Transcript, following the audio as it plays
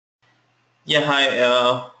Yeah, hi.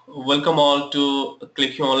 Welcome all to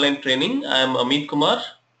QlikView online training. I am Amit Kumar.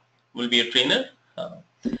 Will be a trainer. Uh,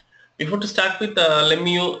 Before to start with, let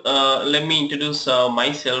me introduce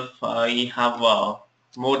myself. I have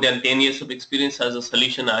more than 10 years of experience as a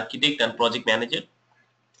solution architect and project manager.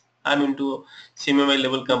 I'm into semi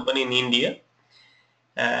level company in India.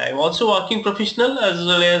 I'm also working professional as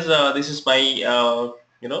well as this is my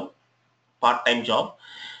you know part-time job.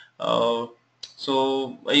 Uh,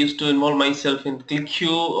 so I used to involve myself in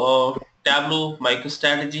QlikView, Tableau,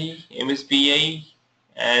 MicroStrategy, MSBI,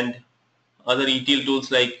 and other ETL tools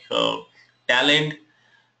like Talent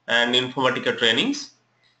and Informatica trainings.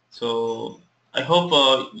 So I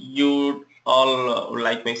hope you all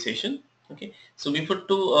like my session. Okay. So before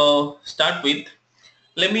to start with,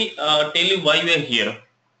 let me tell you why we are here.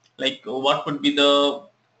 Like what would be the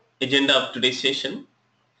agenda of today's session.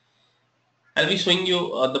 I'll be showing you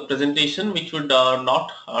the presentation which would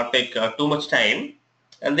not take too much time,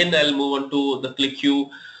 and then I'll move on to the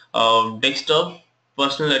QlikView desktop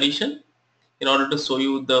personal edition in order to show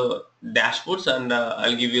you the dashboards, and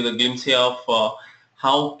I'll give you the glimpse of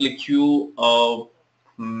how QlikView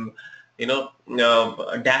mm,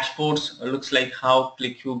 dashboards looks like, how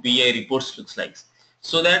QlikView BI reports looks like,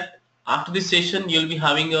 so that after this session you'll be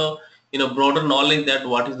having a broader knowledge that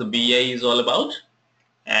what is the BI is all about,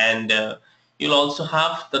 and you'll also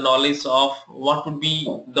have the knowledge of what would be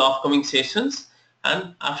the upcoming sessions,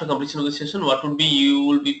 and after completion of the session what would be you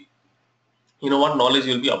will be what knowledge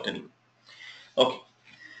you'll be obtaining. Okay,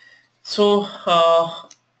 so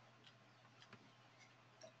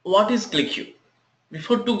what is QlikView?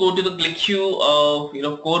 Before to go to the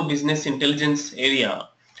QlikView core business intelligence area,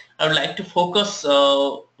 I would like to focus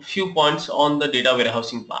a few points on the data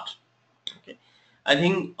warehousing part. Okay, I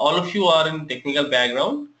think all of you are in technical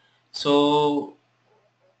background, so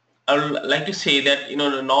I would like to say that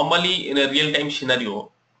normally in a real-time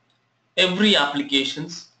scenario, every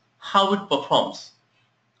applications how it performs.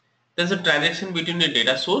 There's a transaction between the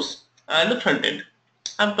data source and the front end.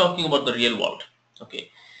 I'm talking about the real world. Okay,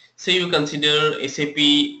 say you consider SAP,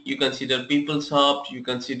 you consider PeopleSoft, you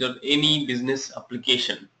consider any business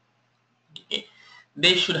application. Okay,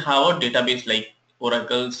 they should have a database like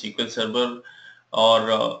Oracle, SQL Server, or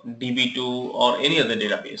DB2 or any other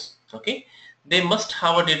database. Okay, they must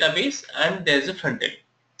have a database and there's a front end.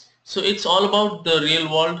 So it's all about the real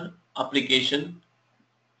world application,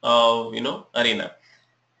 arena.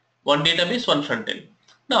 One database, one front end.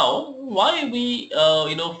 Now, why we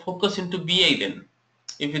focus into BI then?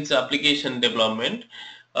 If it's application development,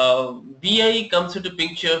 BI comes into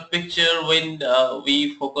picture when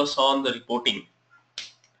we focus on the reporting,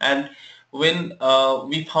 and when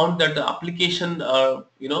we found that the application of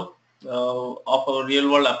a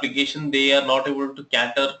real world application, they are not able to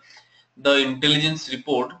cater the intelligence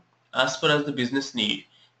report as per as the business need.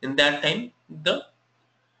 In that time, the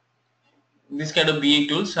this kind of BA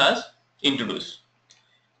tools has introduced.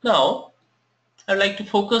 Now I'd like to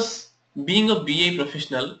focus being a BA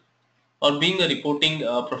professional or being a reporting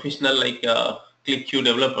professional like a QlikView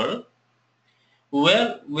developer,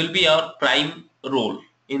 where will be our prime role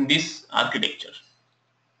in this architecture.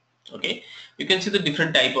 Okay, you can see the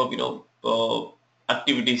different type of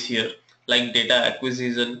activities here, like data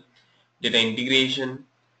acquisition, data integration,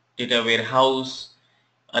 data warehouse,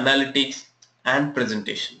 analytics, and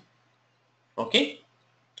presentation. Okay,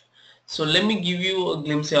 so let me give you a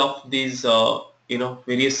glimpse of these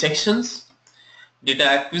various sections. Data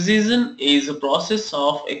acquisition is a process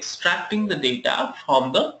of extracting the data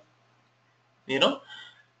from the you know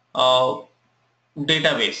uh,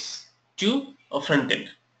 database to a front end.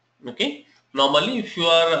 Okay, normally if you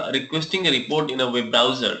are requesting a report in a web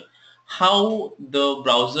browser, how the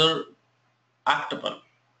browser act upon,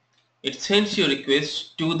 it sends your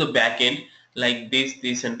request to the backend like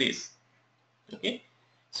this and this. Okay,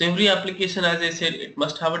 so every application, as I said, it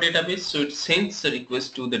must have a database, so it sends the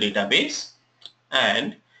request to the database,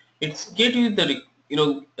 and it's get you the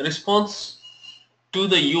response to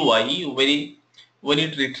the UI when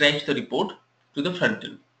it retrieves the report to the front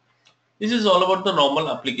end. This is all about the normal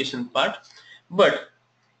application part. But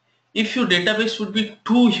if your database would be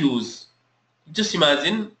too huge, just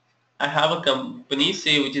imagine I have a company,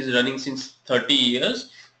 say, which is running since 30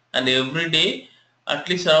 years, and every day at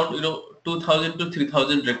least around 2000 to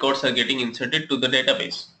 3000 records are getting inserted to the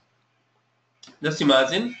database. Just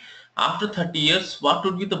imagine after 30 years what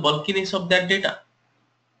would be the bulkiness of that data.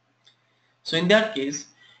 So in that case,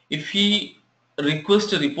 if we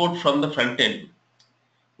request a report from the front end,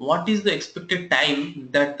 what is the expected time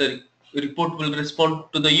that the report will respond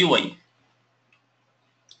to the UI?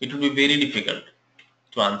 It will be very difficult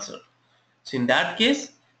to answer. So in that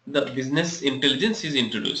case, the business intelligence is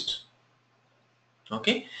introduced.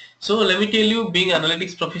 Okay, so let me tell you, being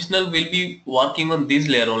analytics professional will be working on this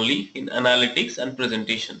layer only, in analytics and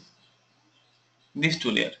presentation, these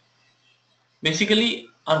two layers. Basically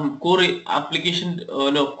our core application,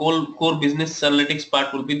 no, core business analytics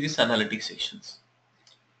part will be this analytics sections.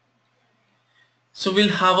 So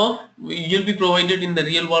you'll be provided in the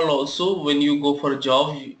real world also. When you go for a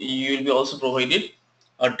job, you will be also provided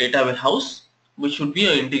a data warehouse, which should be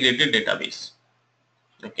an integrated database.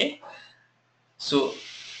 Okay, so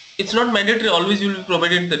it's not mandatory always you will be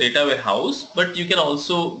provided the data warehouse, but you can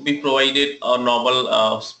also be provided a normal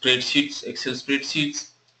spreadsheets, Excel spreadsheets.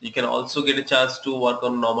 You can also get a chance to work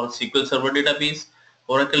on normal SQL Server database,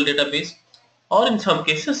 Oracle database, or in some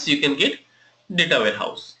cases you can get data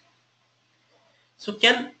warehouse. So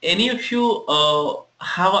can any of you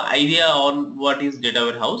have an idea on what is data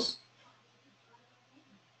warehouse?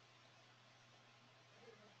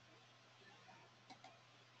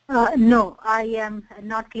 No, I am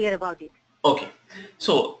not clear about it. Okay,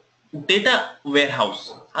 so data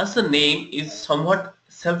warehouse, as the name is somewhat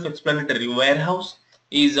self-explanatory. Warehouse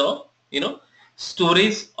is a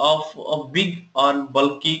storage of a big or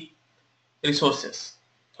bulky resources.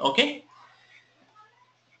 Okay,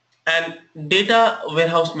 and data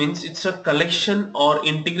warehouse means it's a collection or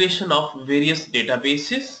integration of various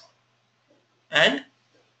databases, and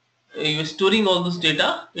you're storing all this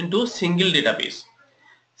data into a single database.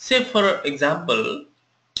 Say for example,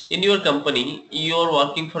 in your company, you're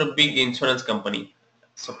working for a big insurance company,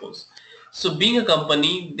 suppose. So being a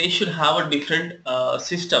company, they should have a different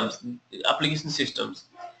systems, application systems.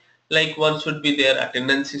 Like one should be their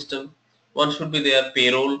attendance system, one should be their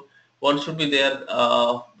payroll, one should be their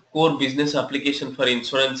core business application for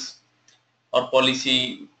insurance or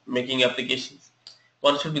policy making applications.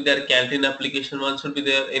 One should be their canteen application, one should be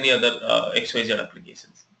their any other XYZ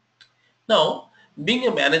applications. Now, being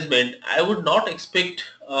a management, I would not expect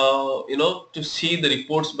to see the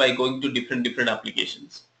reports by going to different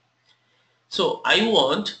applications. So I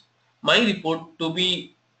want my report to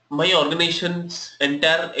be, my organization's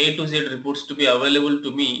entire A to Z reports to be available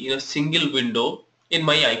to me in a single window in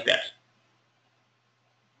my iPad.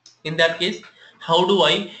 In that case, how do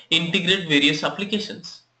I integrate various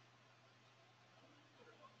applications?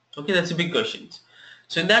 Okay, that's a big question.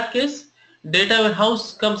 So in that case, data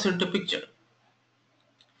warehouse comes into picture.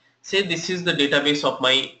 Say this is the database of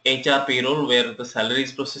my HR payroll where the salary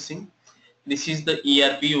is processing. This is the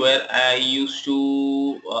ERP where I used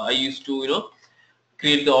to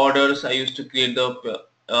create the orders. I used to create the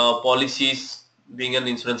policies being an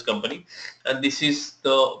insurance company, and this is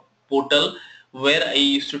the portal where I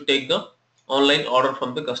used to take the online order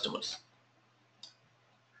from the customers.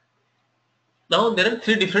 Now there are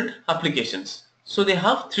three different applications, so they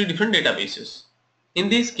have three different databases. In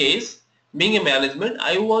this case, being a management,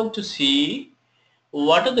 I want to see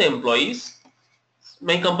what are the employees.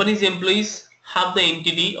 My company's employees have the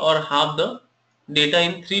entity or have the data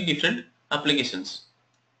in three different applications.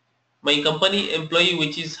 My company employee,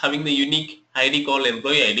 which is having the unique ID called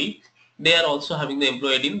employee ID, they are also having the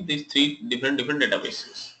employee ID in these three different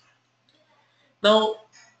databases. Now,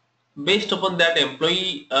 based upon that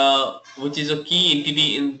employee, which is a key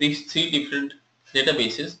entity in these three different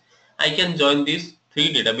databases, I can join these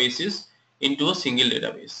three databases into a single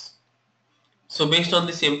database. So based on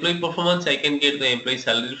this employee performance, I can get the employee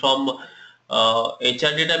salary from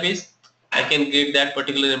HR database. I can get that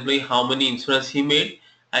particular employee how many insurance he made.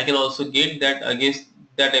 I can also get that against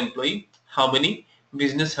that employee how many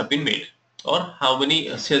business have been made or how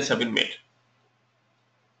many sales have been made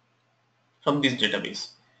from this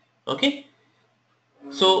database. Okay,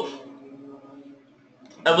 so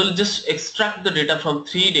I will just extract the data from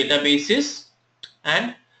three databases,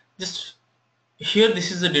 and just here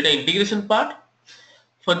this is the data integration part.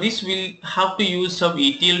 For this, we'll have to use some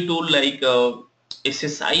ETL tool like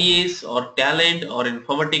SSIS or Talent or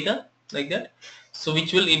Informatica, like that. So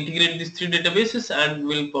which will integrate these three databases and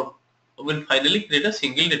will finally create a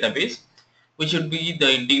single database, which would be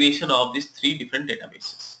the integration of these three different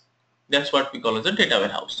databases. That's what we call as a data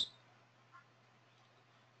warehouse.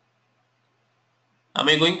 Am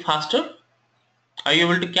I going faster? Are you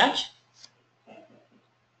able to catch?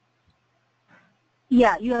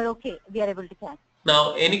 Yeah, you are okay. We are able to catch.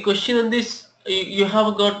 Now, any question on this? You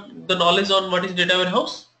have got the knowledge on what is data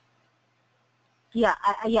warehouse? Yeah,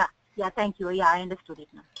 yeah. Thank you. Yeah, I understood it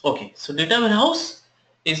now. Okay, so data warehouse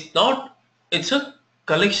is not, it's a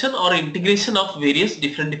collection or integration of various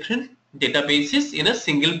different databases in a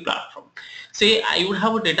single platform. Say I would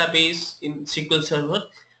have a database in SQL Server,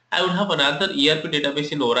 I would have another ERP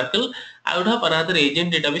database in Oracle, I would have another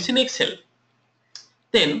agent database in Excel.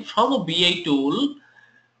 Then from a BI tool,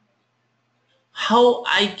 how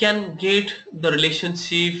I can get the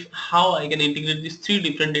relationship, how I can integrate these three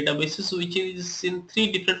different databases which is in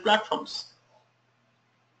three different platforms.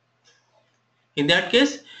 In that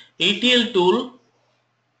case, ETL tool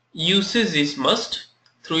usage is must.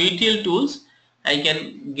 Through ETL tools, I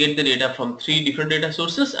can get the data from three different data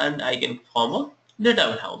sources and I can form a data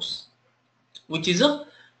warehouse, which is a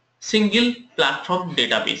single platform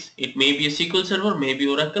database. It may be a SQL Server, maybe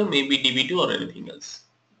Oracle, maybe DB2 or anything else.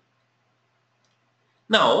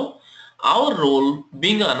 Now, our role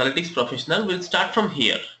being an analytics professional will start from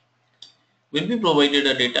here. We'll be provided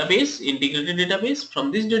a database, integrated database.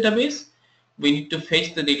 From this database, we need to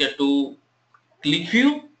fetch the data to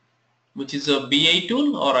QlikView, which is a BI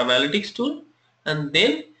tool or analytics tool, and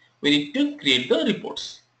then we need to create the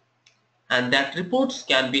reports. And that reports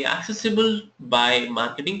can be accessible by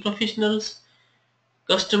marketing professionals,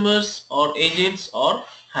 customers or agents or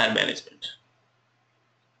higher management.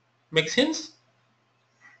 Make sense?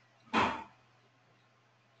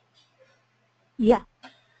 Yeah.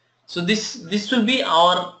 So this will be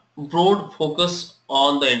our broad focus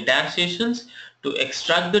on the entire sessions to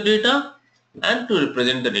extract the data and to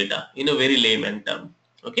represent the data in a very layman term.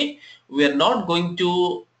 Okay, we are not going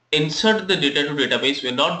to insert the data to database. We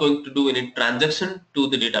are not going to do any transaction to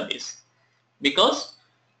the database because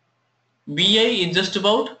BI is just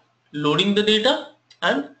about loading the data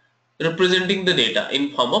and representing the data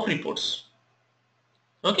in form of reports.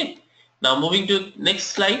 Okay, now moving to next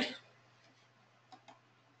slide.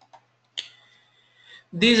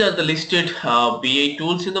 These are the listed BI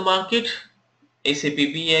tools in the market: SAP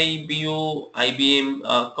BI, BO, IBM,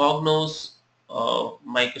 Cognos,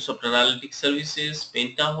 Microsoft Analytics Services,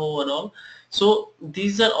 Pentaho and all. So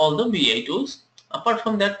these are all the BI tools. Apart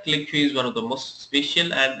from that, QlikView is one of the most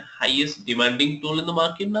special and highest demanding tool in the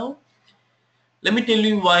market now. Let me tell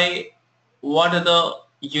you what are the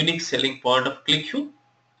unique selling point of QlikView,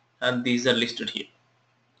 and these are listed here.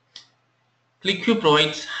 QlikView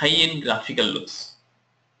provides high-end graphical looks.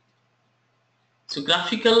 So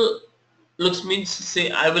graphical looks means,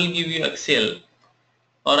 say I will give you Excel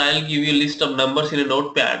or I'll give you a list of numbers in a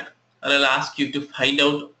notepad and I'll ask you to find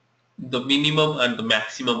out the minimum and the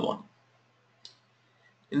maximum one.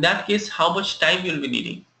 In that case, how much time you'll be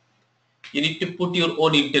needing? You need to put your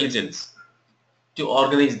own intelligence to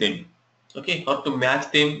organize them, okay, or to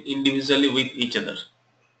match them individually with each other.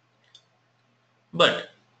 But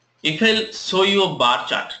if I'll show you a bar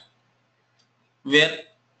chart where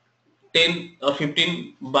 10 or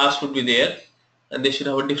 15 bars would be there and they should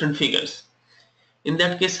have different figures. In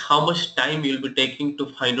that case, how much time you'll be taking to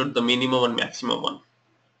find out the minimum and maximum one?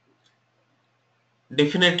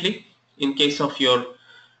 Definitely, in case of your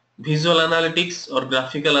visual analytics or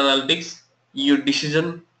graphical analytics, your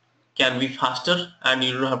decision can be faster and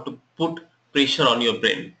you don't have to put pressure on your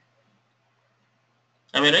brain.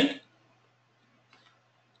 Am I right?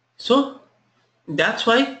 So that's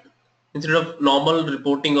why instead of normal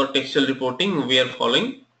reporting or textual reporting, we are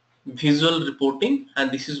following visual reporting,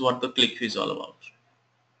 and this is what the QlikView is all about.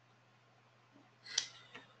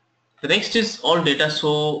 The next is all data.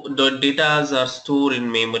 So the data are stored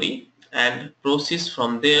in memory and processed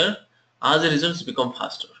from there. As a result, become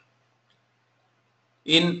faster.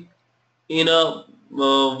 In a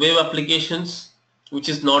web applications, which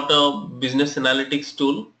is not a business analytics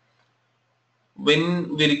tool,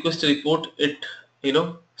 when we request a report, it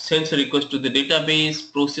sends a request to the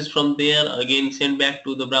database, process from there, again send back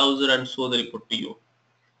to the browser and show the report to you,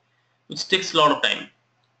 which takes a lot of time,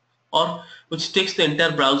 or which takes the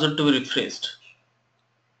entire browser to be refreshed.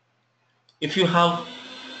 If you have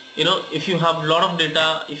if you have a lot of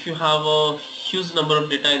data, if you have a huge number of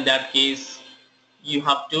data, in that case you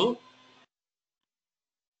have to,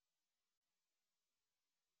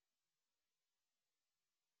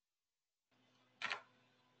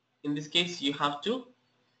 in this case you have to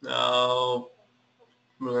uh,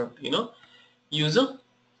 use a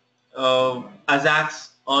Ajax,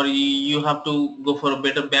 or you have to go for a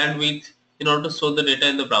better bandwidth in order to show the data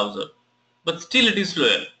in the browser, but still it is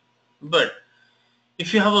slower. But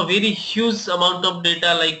if you have a very huge amount of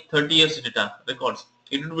data like 30 years data records,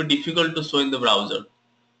 it would be difficult to show in the browser.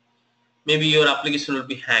 Maybe your application will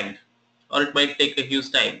be hanged or it might take a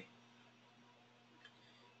huge time.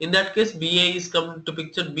 In that case, BI is come to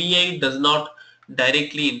picture. BI does not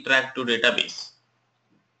directly interact to database.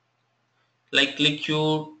 Like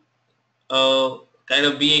QlikView kind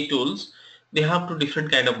of BI tools, they have two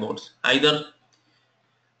different kind of modes, either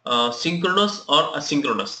synchronous or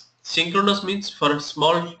asynchronous. Synchronous means for a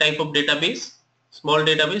small type of database,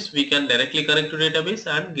 we can directly connect to database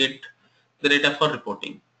and get the data for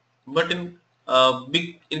reporting. But in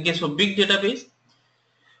in case of big database,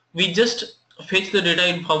 we just fetch the data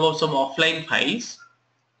in form of some offline files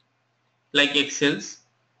like Excels.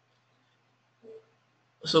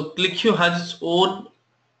 So QlikView has its own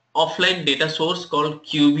offline data source called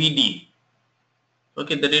QVD.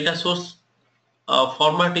 Okay, the data source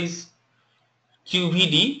format is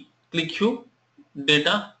QVD, QlikView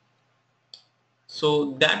data.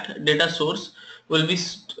 So that data source will be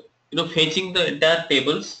fetching the entire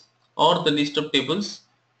tables or the list of tables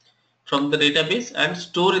from the database and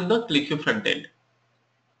store in the QlikView front end.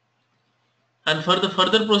 And for the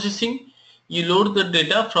further processing, you load the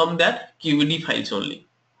data from that QVD files only.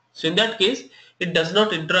 So in that case, it does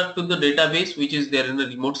not interact with the database which is there in the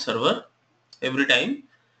remote server every time.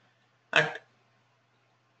 At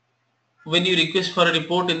when you request for a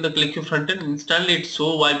report in the QlikView front end, instantly it's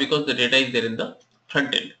so. Why? Because the data is there in the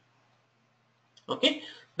front end. Okay,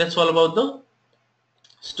 that's all about the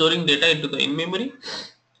storing data into the in-memory.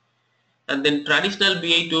 And then traditional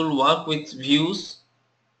BI tool work with views,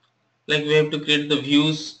 like we have to create the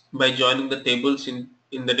views by joining the tables in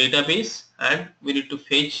the database, and we need to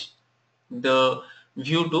fetch the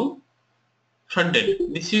view to front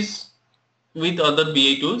end. This is with other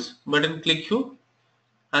BI tools, but in QlikView,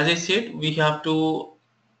 as I said, we have to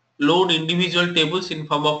load individual tables in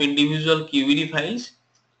form of individual QVD files,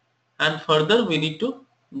 and further we need to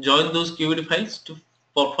join those QVD files to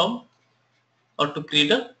perform or to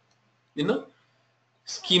create a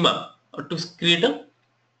schema or to create a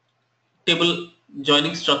table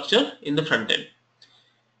joining structure in the front end.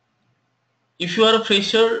 If you are a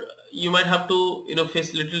fresher, you might have to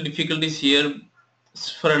face little difficulties here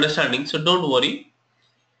for understanding, so don't worry.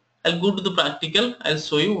 I'll go to the practical. I'll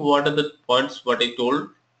show you what are the points what I told.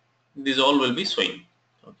 These all will be showing.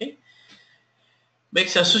 Okay.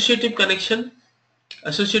 Makes associative connection.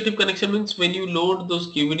 Associative connection means when you load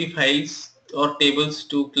those QVD files or tables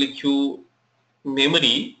to QlikView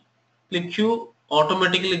memory, QlikView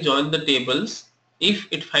automatically join the tables if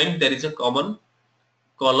it finds there is a common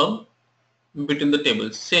column between the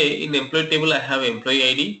tables. Say in employee table I have employee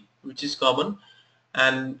ID which is common,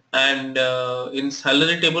 and in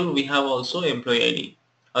salary table we have also employee ID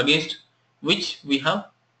against which we have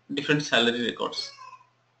different salary records.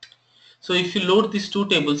 So if you load these two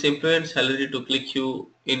tables, employee and salary, to QlikView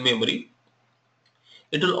in memory,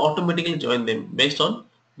 it will automatically join them based on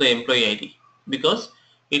the employee ID because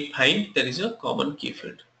it finds there is a common key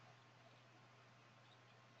field.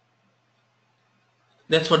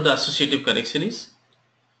 That's what the associative connection is.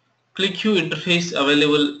 QlikView interface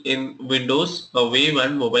available in Windows, web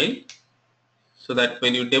and mobile, so that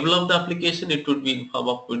when you develop the application it would be in form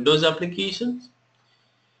of Windows applications.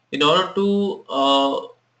 In order to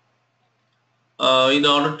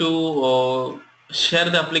share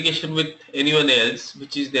the application with anyone else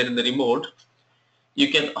which is there in the remote,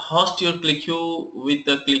 you can host your QlikView with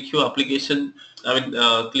the QlikView application,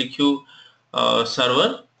 QlikView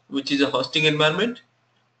server, which is a hosting environment,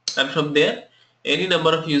 and from there any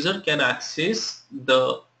number of users can access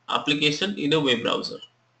the application in a web browser.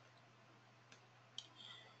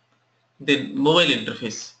 Then mobile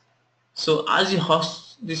interface. So as you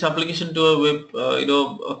host this application to a web,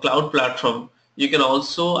 a cloud platform, you can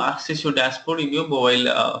also access your dashboard in your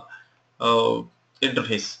mobile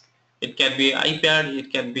interface. It can be iPad,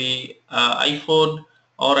 it can be iPhone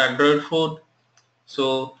or Android phone.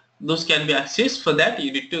 So those can be accessed. For that,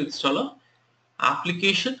 you need to install a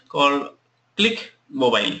application called Click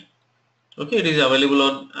Mobile. Okay, it is available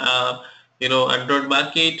on Android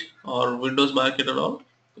market or Windows market and all.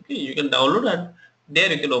 Okay, you can download and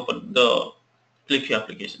there you can open the QlikView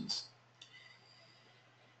applications.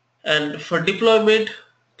 And for deployment,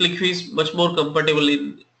 QlikView is much more compatible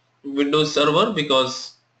in Windows Server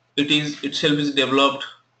because it is itself is developed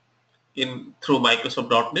in through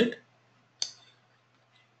Microsoft .NET.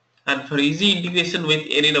 And for easy integration with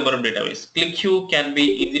any number of database, QlikView can be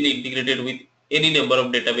easily integrated with any number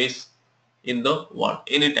of database in the world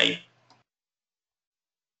anytime.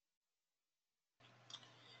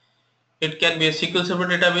 It can be a SQL Server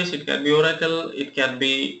database, it can be Oracle, it can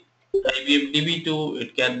be IBM DB2,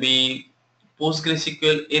 it can be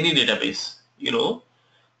PostgreSQL, any database.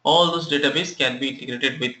 All those database can be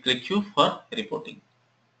integrated with QlikView for reporting.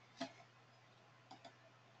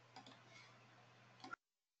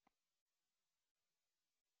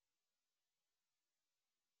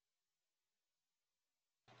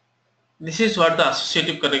 This is what the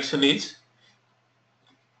associative connection is.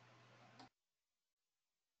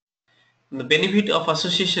 And the benefit of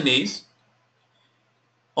association is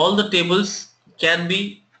all the tables can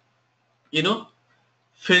be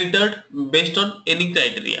filtered based on any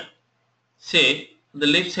criteria. Say the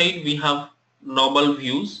left side we have normal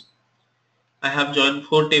views. I have joined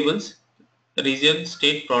 4 tables: region,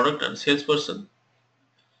 state, product and salesperson.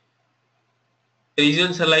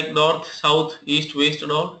 Regions are like north, south, east, west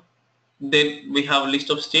and all. Then we have a list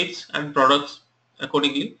of states and products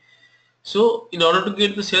accordingly. So in order to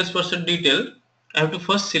get the salesperson detail, I have to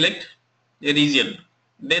first select a region.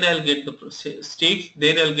 Then I'll get the states,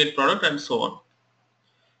 then I'll get product and so on.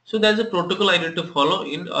 So there's a protocol I need to follow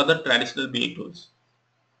in other traditional BA tools.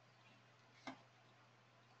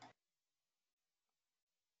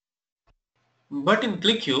 But in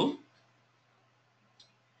QlikView,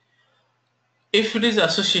 if it is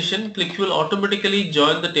association, QlikView will automatically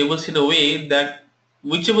join the tables in a way that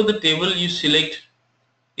whichever the table you select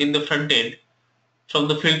in the front end from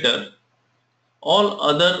the filter, all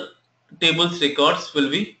other tables records will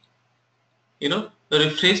be,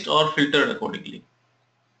 refreshed or filtered accordingly.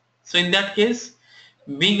 So in that case,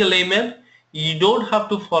 being a layman, you don't have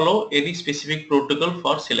to follow any specific protocol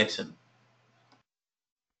for selection.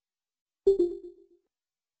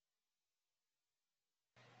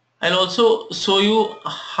 I'll also show you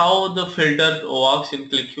how the filter works in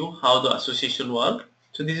QlikView, how the association works.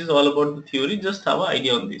 So this is all about the theory, just have an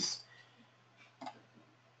idea on this.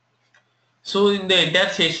 So in the entire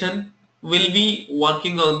session, we'll be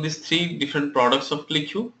working on these 3 different products of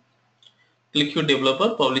QlikView: QlikView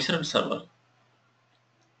Developer, Publisher and Server.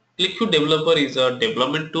 QlikView Developer is a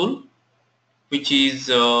development tool which is,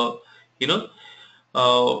 you know,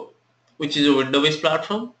 uh, which is a window-based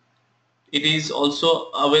platform. It is also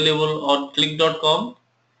available on Qlik.com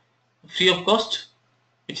free of cost,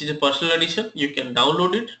 which is a personal edition. You can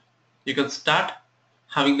download it. You can start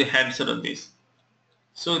having the hands-on on this.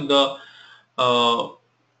 So in the uh,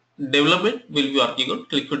 development, we'll be working on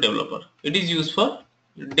QlikView Developer. It is used for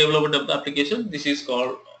development of the application. This is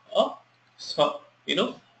called a,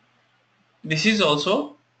 this is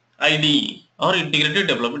also IDE or Integrated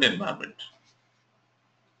Development Environment.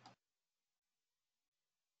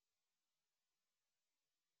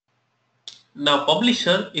 Now,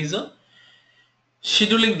 Publisher is a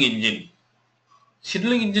scheduling engine.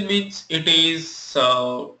 Scheduling engine means it is,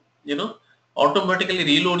 automatically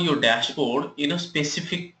reload your dashboard in a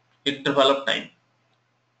specific interval of time.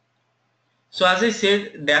 So as I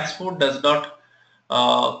said, dashboard does not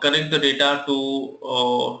connect the data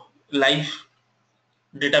to live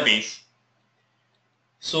database.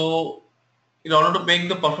 So in order to make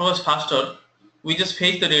the performance faster, we just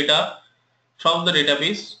fetch the data from the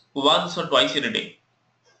database once or twice in a day,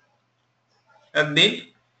 and then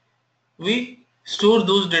we store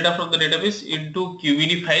those data from the database into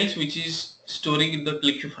QVD files, which is storing in the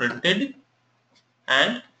QlikView frontend,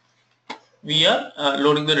 and we are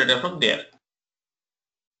loading the data from there.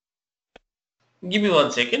 Give me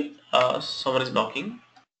 1 second. Someone is knocking.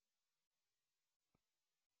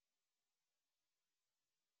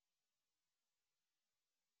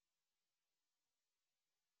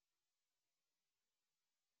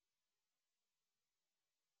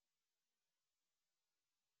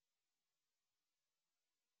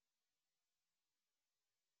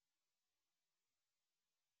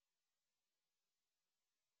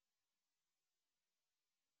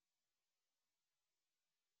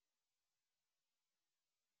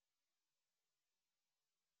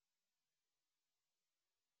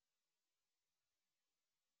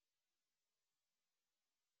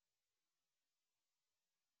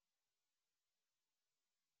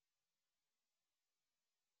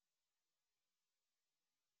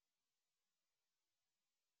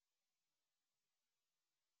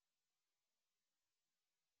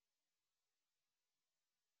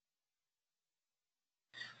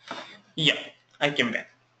 Yeah, I came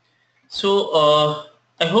back. So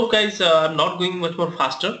I hope guys I'm not going much more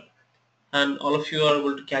faster and all of you are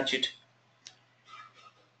able to catch it.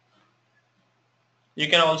 You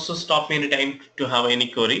can also stop me anytime to have any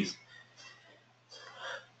queries.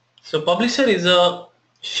 So Publisher is a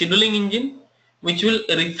scheduling engine which will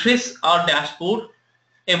refresh our dashboard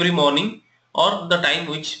every morning or the time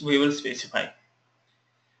which we will specify.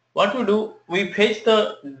 What we do, we fetch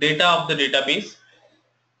the data of the database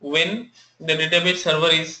when the database server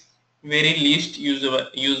is very least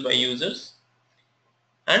used by users,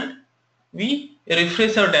 and we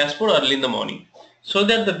refresh our dashboard early in the morning so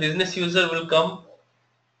that the business user will come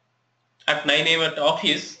at 9 a.m. at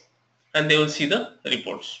office and they will see the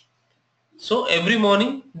reports. So every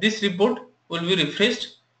morning this report will be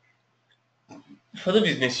refreshed for the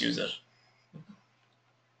business user.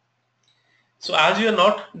 So as you are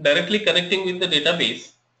not directly connecting with the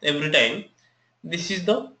database every time, this is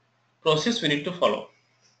the process we need to follow.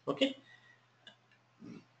 Okay,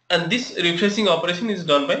 and this refreshing operation is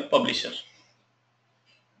done by Publisher.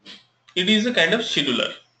 It is a kind of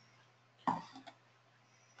scheduler.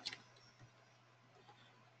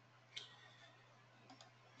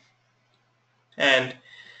 And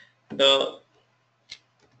the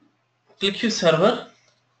QlikView server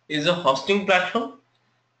is a hosting platform,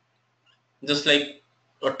 just like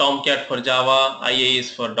a Tomcat for Java,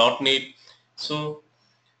 IIS for .NET. So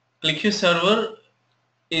QlikView server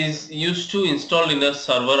is used to install in a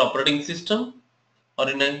server operating system or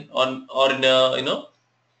in a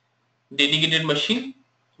dedicated machine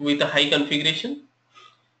with a high configuration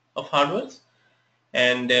of hardware.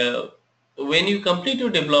 And when you complete your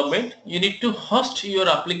development, you need to host your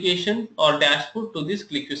application or dashboard to this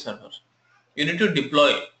QlikView server. You need to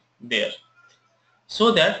deploy there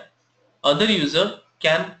so that other user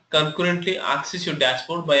can concurrently access your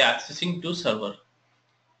dashboard by accessing to server.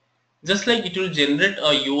 Just like it will generate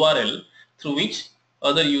a URL through which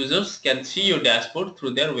other users can see your dashboard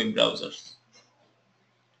through their web browsers.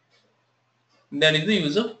 That is the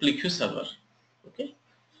use of QlikView server. Okay.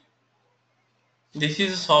 This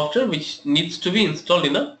is a software which needs to be installed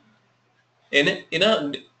in a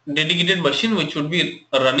dedicated machine which would be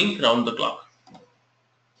running round the clock.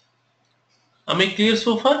 Am I clear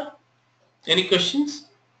so far? Any questions?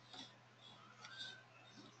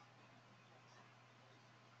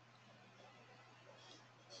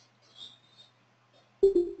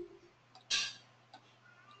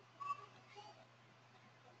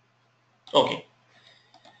 Okay.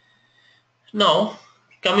 Now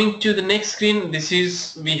coming to the next screen, this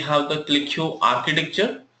is we have the QlikView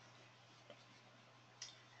architecture.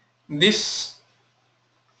 This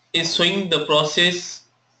is showing the process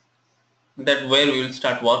that where we will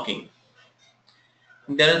start working.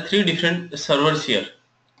 There are three different servers here.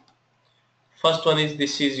 First one is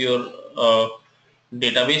this is your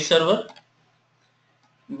database server.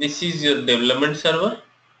 This is your development server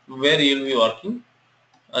where you will be working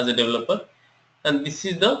as a developer, and this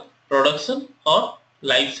is the production or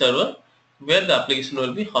live server where the application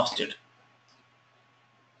will be hosted.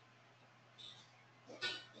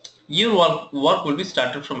 Your work will be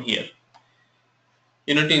started from here.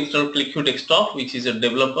 You need to install QlikView Desktop, which is a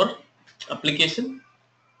developer application,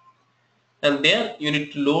 and there you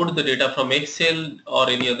need to load the data from Excel or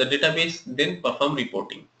any other database, then perform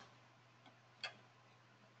reporting.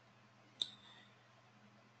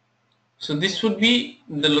 So this would be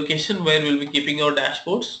the location where we'll be keeping our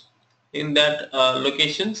dashboards. In that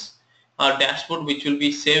locations, our dashboard which will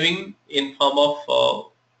be saving in form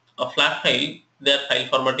of a flat file. Their file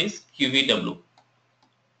format is QVW.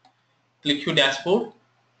 QlikView dashboard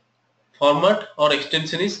format or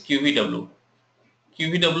extension is QVW.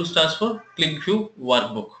 QVW stands for QlikView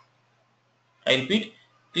Workbook. I repeat,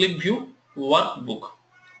 QlikView Workbook.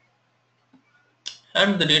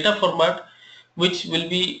 And the data format which will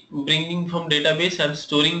be bringing from database and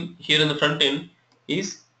storing here in the front end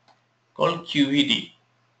is called QVD.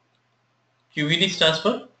 QVD stands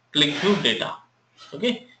for QlikView data.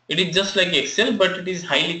 Okay, it is just like Excel, but it is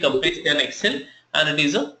highly compressed than Excel, and it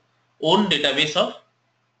is a own database of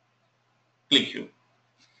QlikView.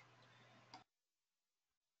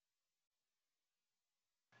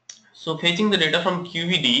 So fetching the data from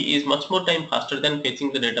QVD is much more time faster than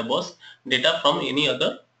fetching the data from any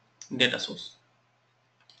other data source.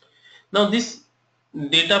 Now this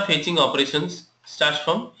data fetching operations starts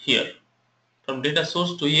from here, from data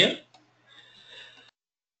source to here,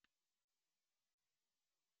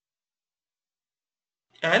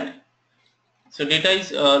 and so data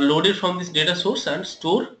is loaded from this data source and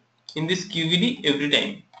stored in this QVD every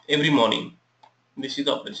time, every morning. This is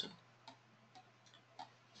the operation.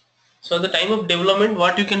 So at the time of development,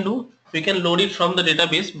 what you can do, we can load it from the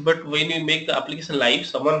database, but when you make the application live,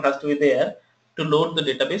 someone has to be there to load the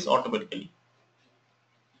database automatically.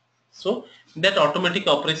 So that automatic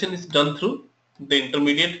operation is done through the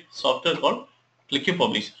intermediate software called QlikView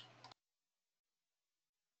Publisher.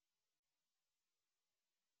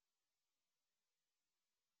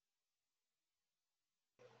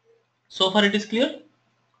 So far it is clear.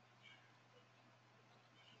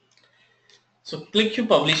 So QlikView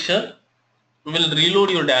Publisher will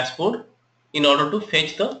reload your dashboard in order to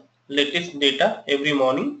fetch the latest data every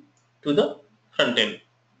morning to the front end.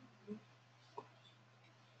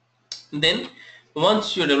 Then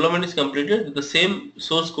once your development is completed, the same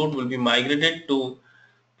source code will be migrated to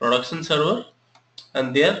production server,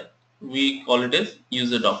 and there we call it as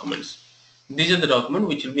user documents. These are the documents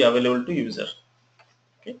which will be available to user.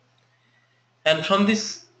 Okay. And from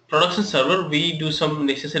this production server, we do some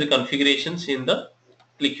necessary configurations in the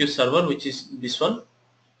QlikView server, which is this one.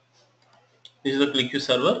 This is the QlikView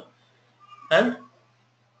server, and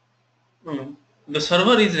the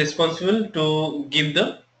server is responsible to give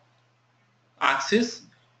the access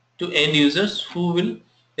to end users who will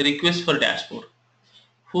request for dashboard,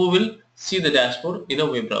 who will see the dashboard in a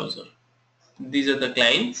web browser. These are the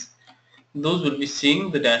clients. Those will be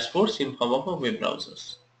seeing the dashboards in form of a web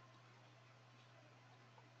browsers.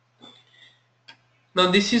 Now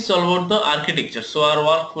this is all about the architecture. So our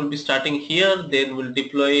work will be starting here, then we'll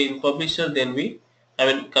deploy in publisher, then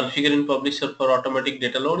configure in publisher for automatic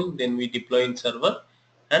data loading, then we deploy in server,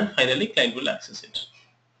 and finally client will access it.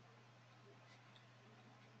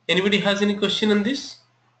 Anybody has any question on this?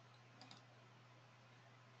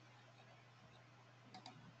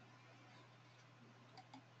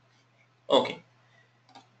 Okay.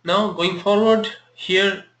 Now going forward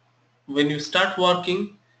here, when you start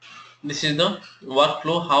working, this is the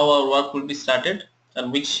workflow, how our work will be started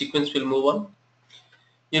and which sequence will move on.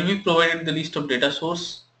 You'll be provided the list of data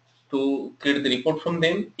source to create the report from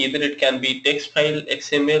them. Either it can be text file,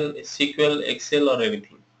 XML, SQL, Excel or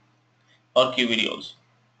anything, or QVD also.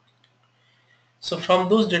 So from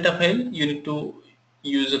those data file, you need to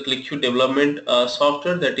use a QlikView development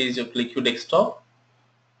software, that is your QlikView desktop.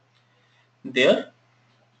 There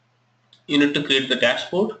you need to create the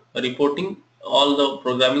dashboard, reporting, all the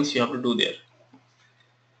programmings you have to do there.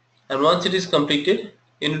 And once it is completed,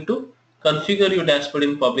 you need to configure your dashboard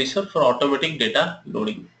in publisher for automatic data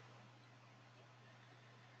loading.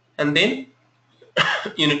 And then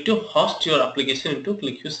you need to host your application into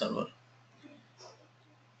QlikView server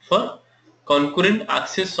for concurrent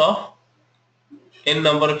access of n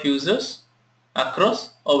number of users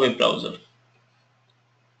across a web browser.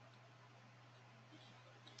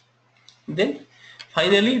 Then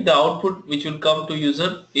finally the output which will come to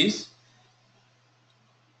user is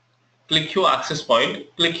QlikView access point.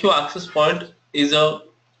 QlikView access point is a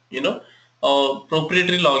a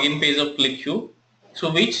proprietary login page of QlikView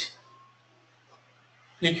through which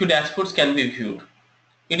QlikView dashboards can be viewed.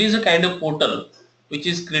 It is a kind of portal which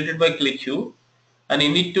is created by QlikView, and you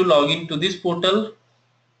need to log into this portal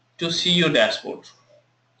to see your dashboard.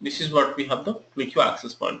 This is what we have, the QlikView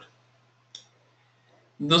access point.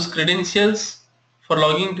 Those credentials for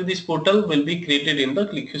logging to this portal will be created in the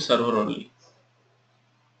QlikView server only.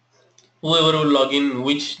 Whoever will log in,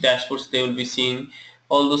 which dashboards they will be seeing,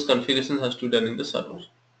 all those configurations has to be done in the server.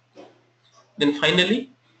 Then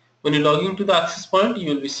finally, when you log into the access point,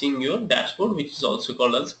 you will be seeing your dashboard, which is also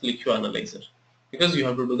called as QlikView Analyzer, because you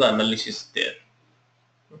have to do the analysis there.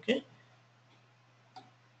 Okay.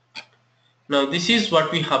 Now this is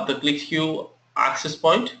what we have, the QlikView access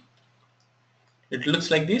point. It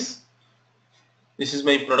looks like this. This is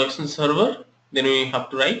my production server. Then we have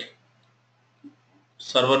to write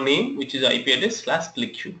server name, which is IP address /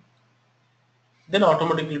 QlikView. Then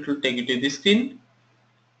automatically it will take you to this screen,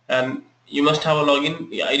 and you must have a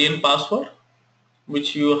login ID and password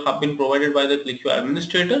which you have been provided by the QlikView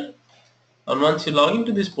administrator. And once you log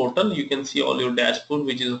into this portal, you can see all your dashboard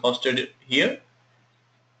which is hosted here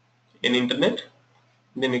in internet.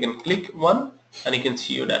 Then you can click one and you can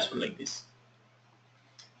see your dashboard like this.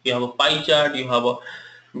 You have a pie chart, you have a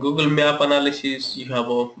Google map analysis, you have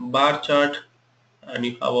a bar chart, and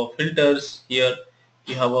you have a filters here,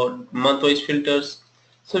 you have a month-wise filters.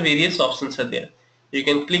 So various options are there. You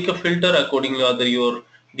can click a filter, accordingly other your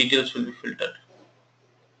details will be filtered.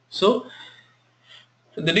 So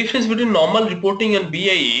the difference between normal reporting and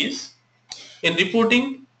BI is, in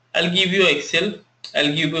reporting I'll give you Excel,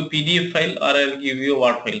 I'll give you a PDF file, or I'll give you a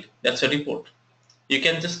Word file. That's a report. You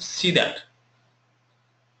can just see that.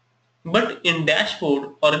 But in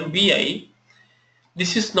dashboard or in BI,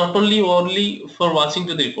 this is not only for watching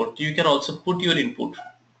to the report. You can also put your input.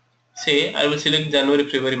 Say I will select January,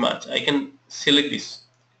 February, March. I can select this.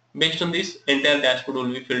 Based on this, entire dashboard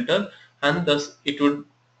will be filtered, and thus it would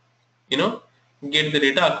get the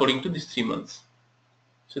data according to these 3 months.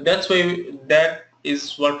 So that's why that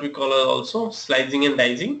is what we call also slicing and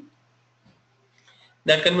dicing.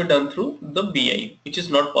 That can be done through the BI, which is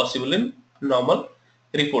not possible in normal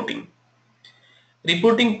reporting.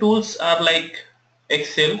 Reporting tools are like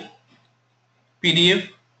Excel, PDF,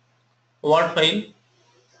 Word file,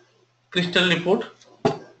 Crystal report,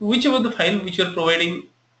 whichever the file which you are providing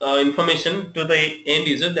information to the end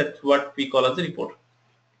user, that's what we call as a report.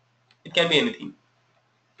 It can be anything.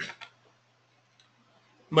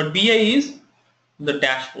 But BI is the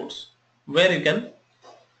dashboards where you can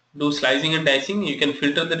do slicing and dicing, you can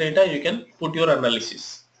filter the data, you can put your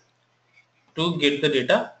analysis to get the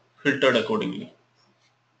data filtered accordingly.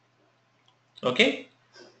 Okay.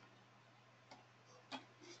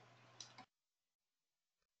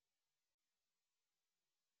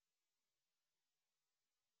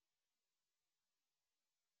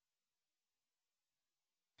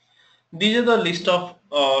 These are the list of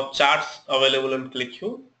charts available on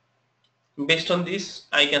QlikView. Based on this,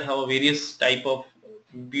 I can have a various type of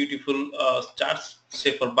beautiful charts.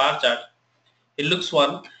 Say for bar chart, it looks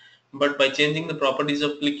one, but by changing the properties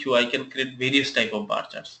of QlikView, I can create various type of bar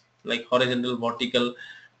charts like horizontal, vertical,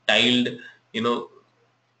 tiled, you know,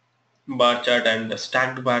 bar chart and a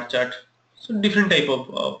stacked bar chart. So different type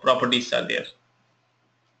of properties are there.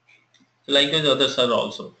 Likewise, others are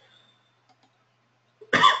also.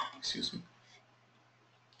 Excuse me.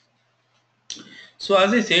 So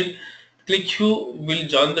as I said, QlikView will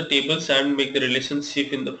join the tables and make the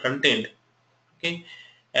relationship in the front end. Okay,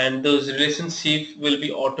 and those relationships will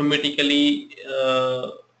be automatically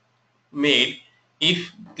made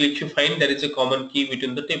if QlikView find there is a common key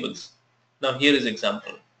between the tables. Now here is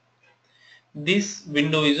example. This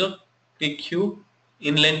window is a QlikView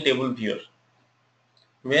inline table viewer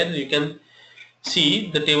where you can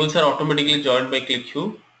see the tables are automatically joined by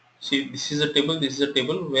QlikView. See, this is a table, this is a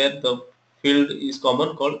table where the field is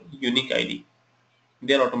common called unique ID.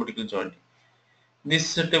 They are automatically joined.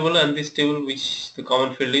 This table and this table which the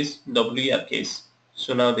common field is WR case.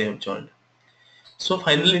 So now they have joined. So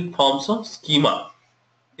finally it forms a schema.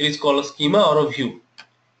 It is called a schema or a view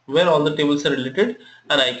where all the tables are related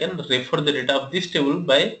and I can refer the data of this table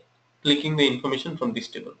by clicking the information from this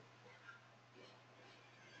table.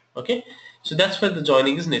 Okay, so that's why the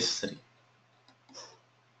joining is necessary.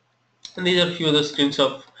 And these are few other screens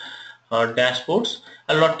of dashboards.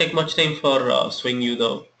 I'll not take much time for showing you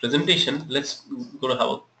the presentation. Let's go to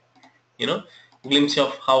have a glimpse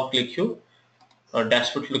of how QlikView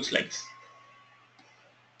dashboard looks like.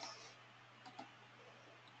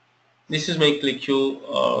 This is my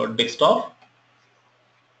QlikView desktop.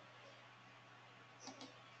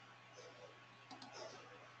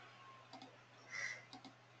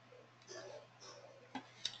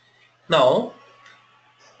 Now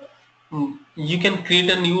you can create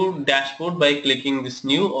a new dashboard by clicking this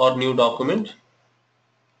new or new document.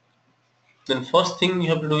 Then first thing you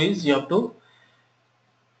have to do is you have to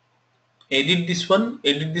edit this one,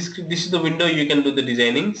 edit this script. This is the window you can do the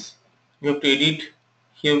designings. You have to edit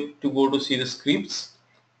here to go to see the scripts.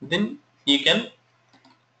 Then you can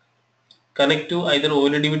connect to either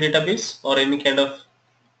OLEDB database or any kind of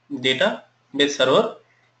database server,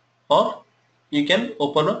 or you can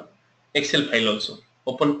open a Excel file also.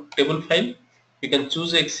 Open table file. You can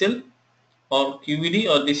choose Excel or QVD,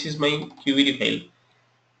 or this is my QVD file.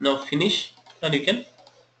 Now finish and you can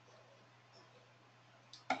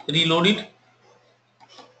reload it.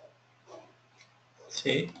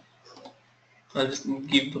 Say I'll just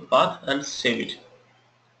give the path and save it.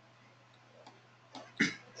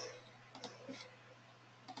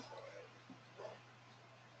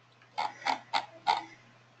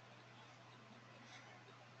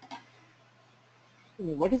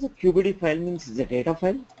 What is a QBD file means? Is a data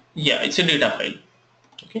file? Yeah, it's a data file.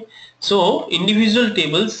 Okay, so individual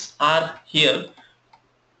tables are here.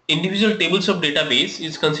 Individual tables of database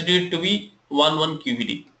is considered to be one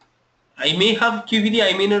QVD. I may have QVD,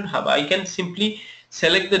 I may not have. I can simply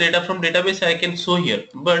select the data from database. I can show here,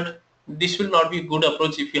 but this will not be a good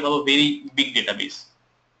approach if you have a very big database.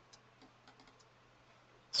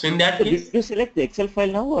 So in that So case, did you select the Excel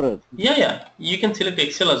file now or? yeah, you can select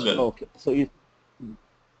Excel as well. Okay, so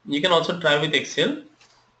you can also try with Excel.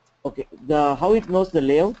 okay. The how it knows the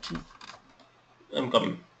layout? I'm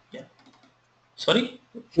coming. Yeah. Sorry.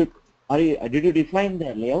 Should did you define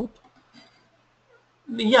the layout?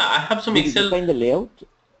 Yeah, I have some Did Excel. you define the layout?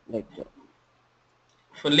 Like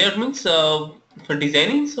For layout means for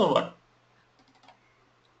designing or what?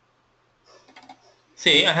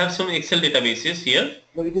 Say I have some Excel databases here.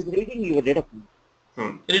 no, it is reading your data.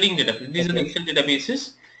 Reading database. These are the Okay. Excel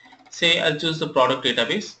databases. Say I'll choose the product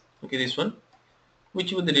database. Okay, this one.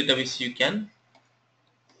 Whichever the database you can.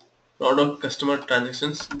 Product customer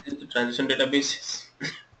transactions. This is the transaction databases.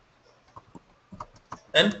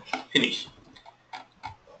 And finish.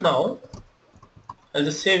 Now I'll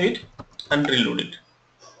just save it and reload it.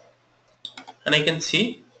 And I can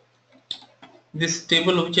see this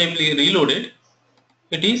table which I reloaded.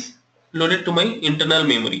 It is loaded to my internal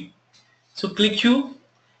memory. So QlikView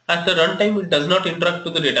at the runtime it does not interact to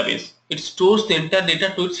the database. It stores the entire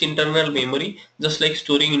data to its internal memory just like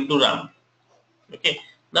storing into RAM. Okay.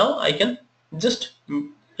 Now I can just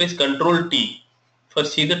press Ctrl T for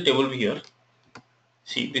see the table here.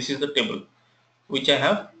 See, this is the table which I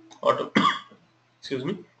have auto excuse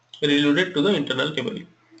me reloaded to the internal table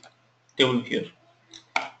here.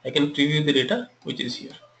 I can preview the data which is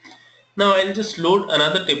here. Now I'll just load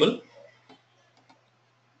another table,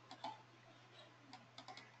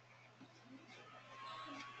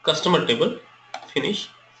 customer table, finish.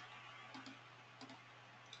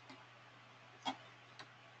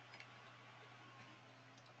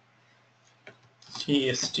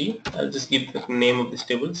 CST. I'll just give the name of this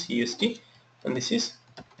table CST, and this is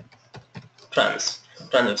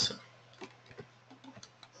transaction.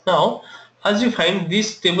 Now, as you find,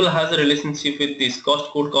 this table has a relationship with this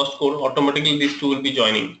cost code. Automatically these two will be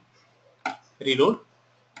joining. Reload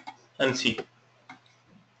and see.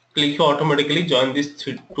 QlikView automatically join these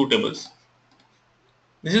two tables.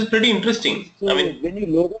 This is pretty interesting. So I mean, when you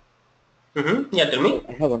load it, yeah, tell me.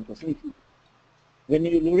 I have one question. When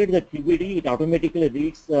you loaded the QBD, it automatically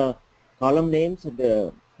reads the column names and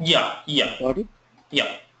Yeah. got it.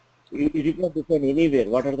 Yeah. You did not define anywhere.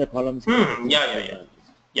 What are the columns here?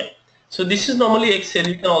 Yeah. So this is normally Excel.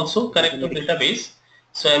 You can also connect to Automatic. database.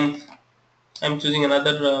 So I'm choosing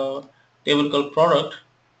another table called product.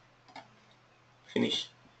 Finish.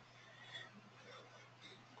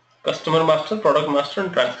 Customer master, product master,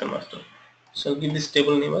 and transaction master. So I'll give this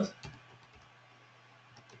table name as.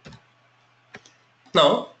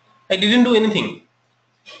 Now I didn't do anything.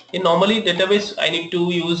 In normally database, I need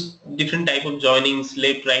to use different type of joinings,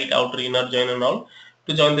 left, right, outer, inner join and all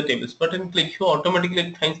to join the tables. But in QlikView, automatically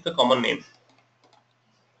it finds the common name.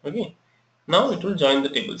 Okay. Now it will join the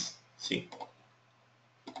tables. See,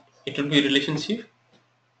 it will be relationship.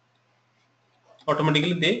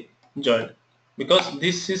 Automatically they joined because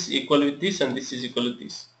this is equal with this and this is equal with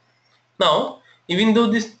this. Now, even though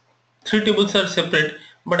these three tables are separate,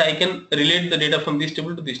 but I can relate the data from this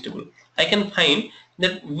table to this table. I can find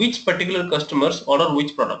that which particular customers order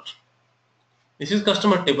which product. This is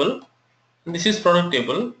customer table and this is product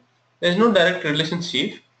table. There is no direct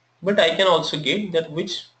relationship, but I can also get that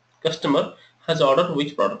which customer has ordered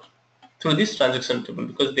which product through this transaction table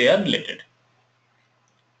because they are related.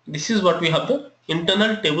 This is what we have, the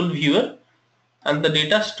internal table viewer, and the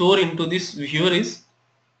data stored into this viewer is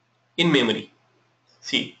in memory.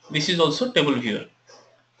 See, this is also table viewer.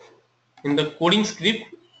 In the coding script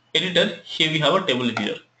editor, here we have a table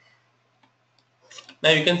viewer. Now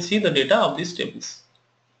you can see the data of these tables.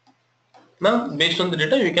 Now based on the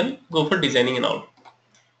data you can go for designing and all.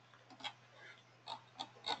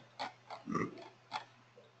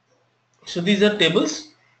 So these are tables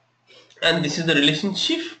and this is the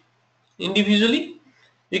relationship individually.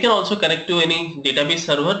 You can also connect to any database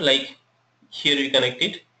server, like here you connect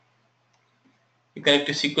it. You connect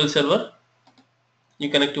to SQL server, you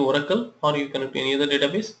connect to Oracle, or you connect to any other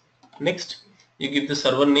database. Next, you give the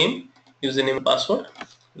server name, username and password,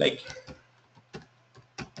 like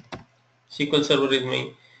SQL server is my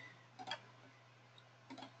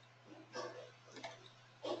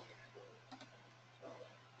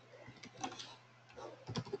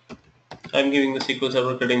I'm giving the SQL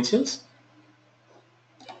server credentials.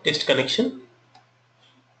 Test connection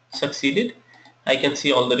succeeded. I can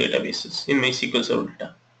see all the databases in my SQL server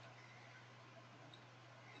data.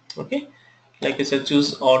 Okay, like I said,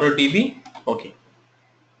 choose order DB. Okay,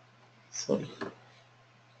 sorry.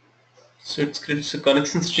 So it creates a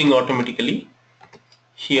connection string automatically.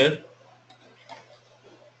 Here,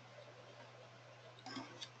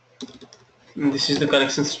 and this is the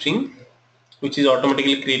connection string which is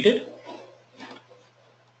automatically created.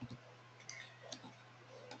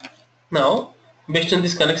 Now, based on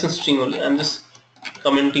this connection string only, I'm just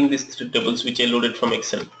commenting these three tables which I loaded from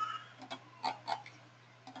Excel.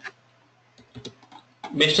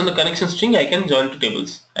 Based on the connection string, I can join to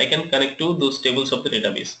tables. I can connect to those tables of the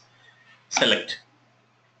database. Select.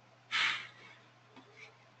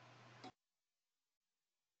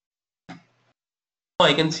 Now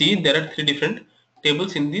I can see there are three different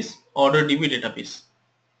tables in this order DB database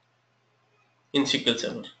in SQL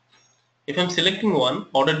Server. If I'm selecting one,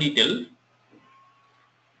 order detail,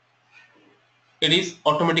 it is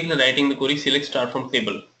automatically writing the query select star from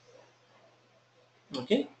table.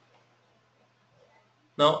 Okay.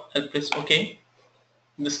 Now I'll press OK.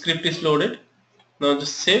 The script is loaded. Now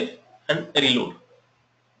just save and reload.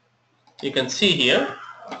 You can see here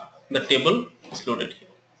the table is loaded here.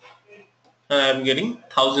 And I am getting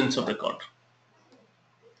thousands of records.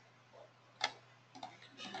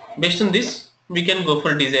 Based on this, we can go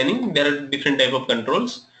for designing. There are different type of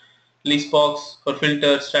controls. List box for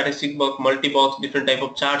filter, statistic box, multi-box, different type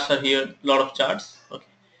of charts are here. Lot of charts. Okay,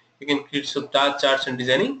 you can create some charts and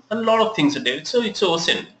designing. A lot of things are there. So it's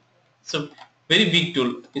OSIN. It's a very big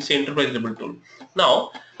tool. It's an enterprise level tool.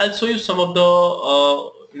 Now I'll show you some of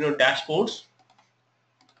the dashboards.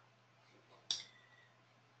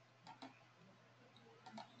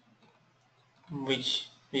 Which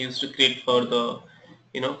we used to create for the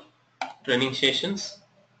training sessions.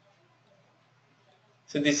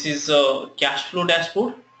 So this is a cash flow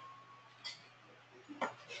dashboard.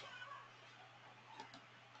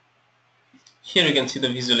 Here you can see the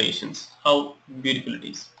visualizations, how beautiful it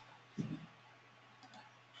is.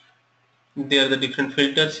 There are the different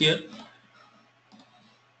filters here.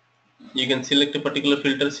 You can select a particular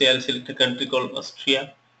filter. Say I'll select a country called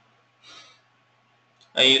Austria.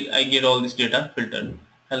 I get all this data filtered.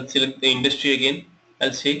 I'll select the industry again.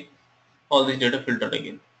 I'll say all this data filtered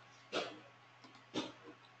again.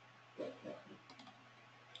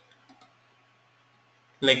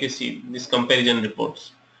 Like you see this comparison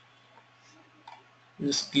reports.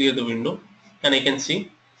 Just clear the window and I can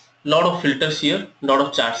see lot of filters here, lot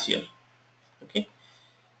of charts here. Okay,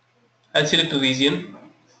 I'll select region,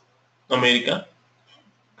 America,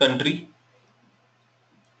 country,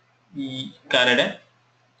 Canada.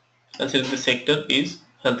 I'll select the sector is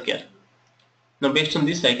healthcare. Now based on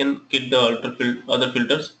this I can get the other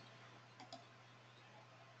filters.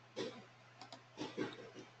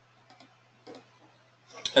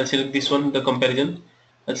 I'll select this one, the comparison.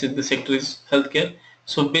 I'll select the sector is healthcare.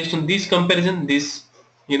 So based on this comparison, this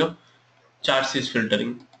charts is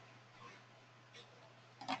filtering.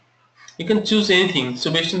 You can choose anything.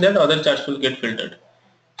 So based on that, other charts will get filtered.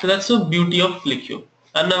 So that's the beauty of QlikView.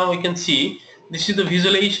 And now we can see this is the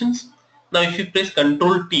visualizations. Now if you press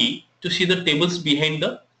Ctrl T to see the tables behind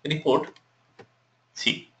the report,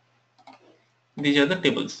 see these are the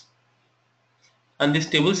tables, and these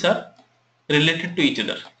tables are related to each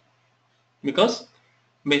other because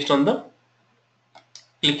based on the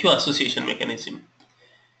QlikView association mechanism.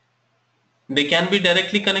 They can be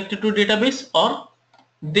directly connected to database, or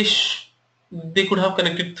they could have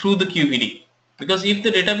connected through the QVD, because if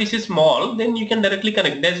the database is small then you can directly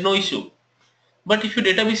connect, there's no issue. But if your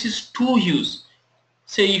database is too huge,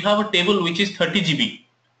 say you have a table which is 30 GB,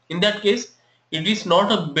 in that case it is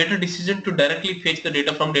not a better decision to directly fetch the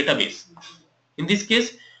data from database. In this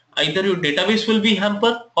case either your database will be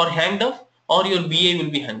hampered or hanged up, or your BA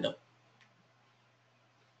will be hanged up.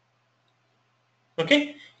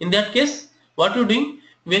 Okay, in that case what we're doing,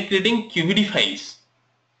 we're creating QVD files.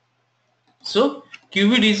 So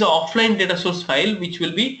QVD is an offline data source file which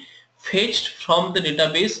will be fetched from the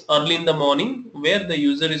database early in the morning where the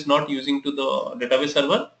user is not using to the database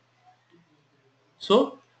server.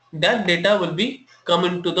 So that data will be come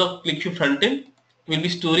into the QlikView frontend. We'll be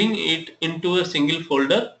storing it into a single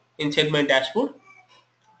folder inside my dashboard,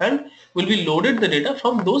 and will be loaded the data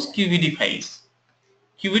from those QVD files.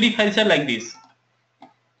 QVD files are like this.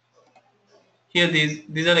 Here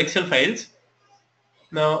these are Excel files.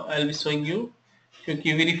 Now I'll be showing you few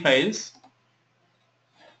QVD files.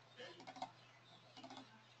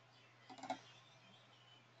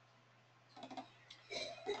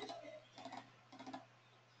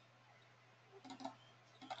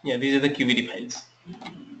 Yeah, these are the QVD files.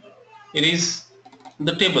 It is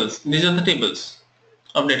the tables. These are the tables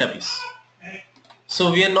of database.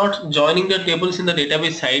 So we are not joining the tables in the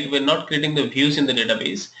database side. We are not creating the views in the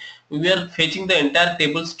database. We are fetching the entire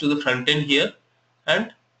tables to the front end here,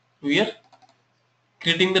 and we are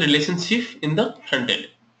creating the relationship in the front end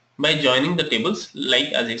by joining the tables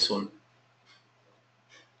like as I shown.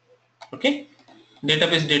 Okay,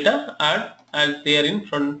 database data are as they are in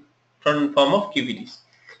front form of QVDs.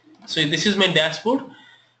 So this is my dashboard.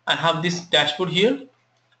 I have this dashboard here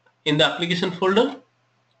in the application folder.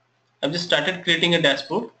 I've just started creating a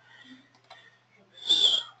dashboard.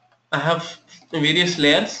 I have various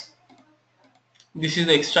layers. This is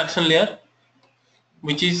the extraction layer,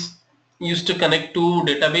 which is used to connect to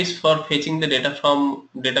database for fetching the data from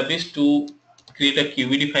database to create a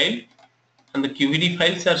QVD file, and the QVD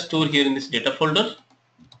files are stored here in this data folder.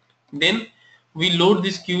 Then we load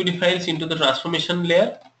these QVD files into the transformation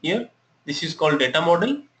layer here. This is called data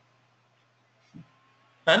model,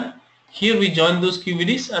 and here we join those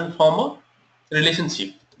QVDs and form a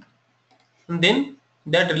relationship, and then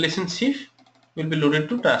that relationship will be loaded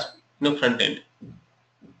to front end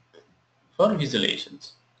for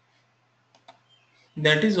visualizations.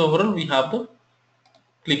 That is overall we have the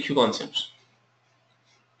QlikView concepts.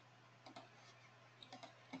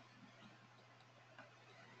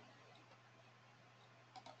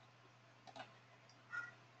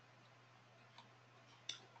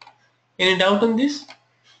 Any doubt on this?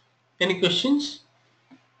 Any questions?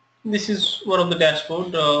 This is one of the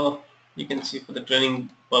dashboard. You can see for the training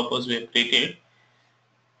purpose we have created.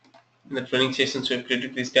 In the training sessions we have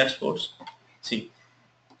created these dashboards. See,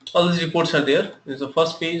 all these reports are there. This is the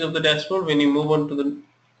first page of the dashboard. When you move on to the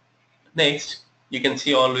next, you can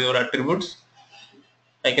see all your attributes.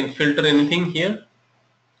 I can filter anything here.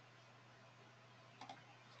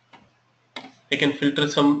 I can filter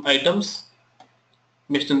some items.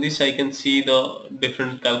 Based on this I can see the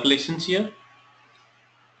different calculations here.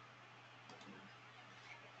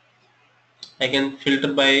 I can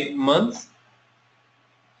filter by months,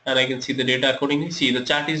 and I can see the data accordingly. See, the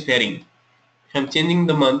chart is varying. I'm changing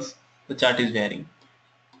the months, the chart is varying.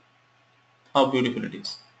 How beautiful it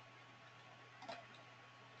is.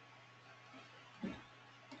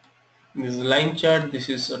 This is a line chart, this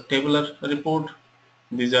is a tabular report,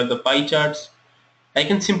 these are the pie charts. I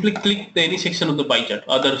can simply click any section of the pie chart,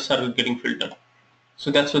 others are getting filtered.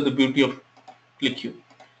 So that's what the beauty of QlikView.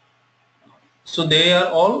 So they are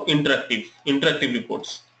all interactive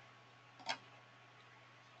reports.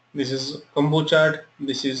 This is combo chart,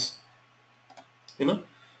 this is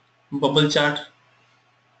bubble chart.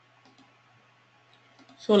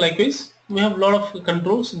 So likewise we have a lot of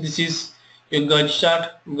controls. This is your gauge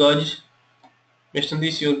chart, gauge. Based on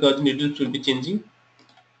this your gauge needles will be changing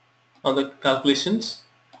on the calculations.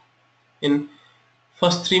 In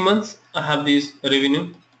first 3 months I have this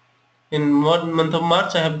revenue. In one month of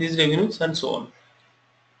March I have these revenues and so on.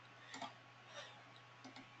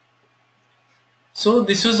 So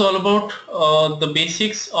this was all about the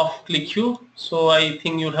basics of QlikView. So I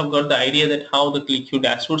think you have got the idea that how the QlikView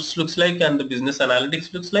dashboards looks like and the business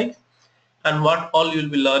analytics looks like and what all you will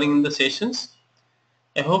be learning in the sessions.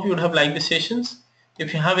 I hope you would have liked the sessions.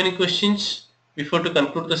 If you have any questions before to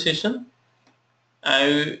conclude the session,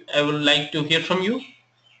 I would like to hear from you.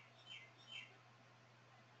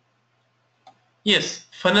 Yes,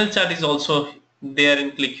 funnel chart is also there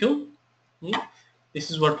in QlikView. Yeah.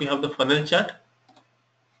 This is what we have, the funnel chart.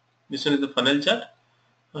 This one is the funnel chart.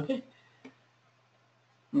 Okay.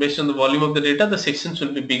 Based on the volume of the data, the sections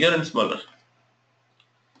will be bigger and smaller.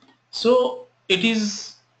 So it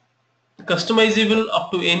is customizable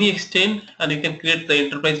up to any extent, and you can create the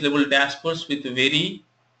enterprise level dashboards with a very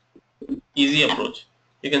easy approach.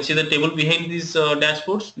 You can see the table behind these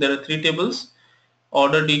dashboards. There are 3 tables: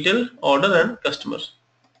 order detail, order, and customers.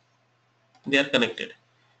 They are connected.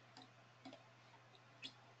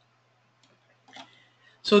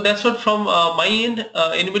 So that's what from my end.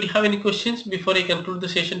 Anybody have any questions before I conclude the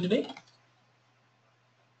session today?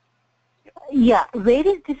 Yeah, where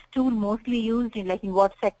is this tool mostly used in? Like in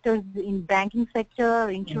what sectors? In banking sector,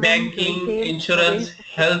 insurance, Banking, retail? insurance,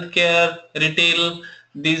 healthcare, retail,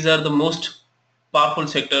 these are the most powerful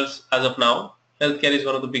sectors as of now. Healthcare is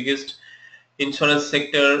one of the biggest, insurance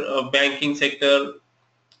sector, banking sector,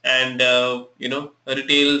 and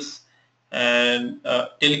retails and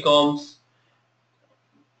telecoms,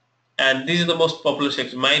 and these are the most popular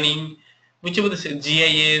sectors. Mining, whichever the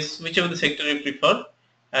GIS, whichever the sector you prefer,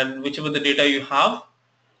 and whichever the data you have.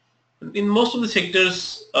 In most of the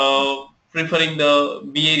sectors preferring the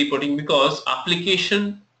BA reporting, because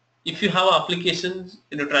application, if you have applications,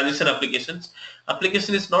 transaction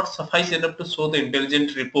application is not suffice enough to show the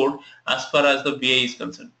intelligent report as far as the BA is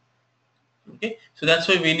concerned. Okay, so that's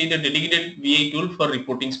why we need a dedicated BA tool for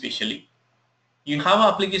reporting specially. You have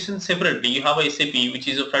application separately. You have a SAP, which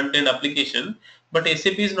is a front end application, but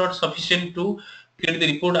SAP is not sufficient to create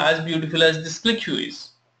the report as beautiful as this QlikView is.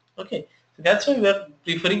 Okay, so that's why we are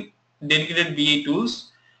preferring dedicated BA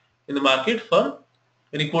tools in the market for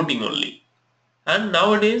reporting only. And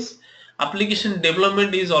nowadays application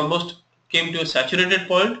development is almost came to a saturated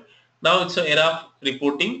point. Now it's an era of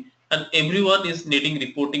reporting, and everyone is needing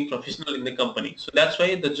reporting professional in the company. So that's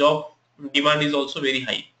why the job demand is also very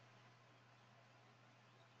high.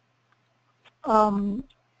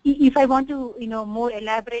 If I want to, more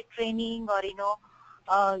elaborate training, or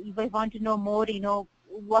if I want to know more,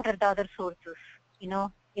 what are the other sources?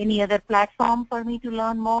 Any other platform for me to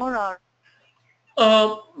learn more, or?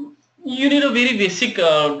 Uh, you need a very basic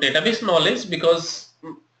database knowledge, because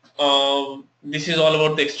this is all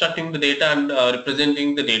about the extracting the data and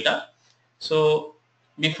representing the data. So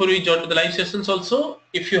before we join to the live sessions also,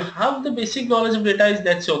 if you have the basic knowledge of data,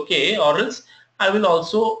 that's okay, or else I will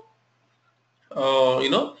also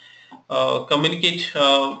communicate.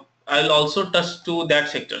 I'll also touch to that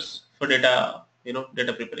sectors for data,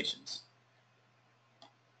 data preparations.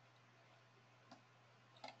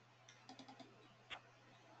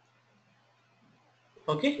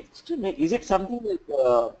 Okay. Is it something like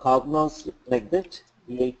Cognos like that,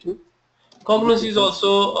 BA2? Cognos is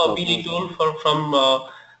also a BA tool from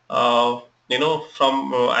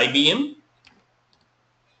IBM.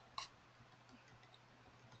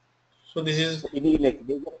 So this is So any like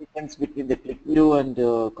major difference between the QlikView and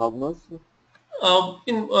Cognos?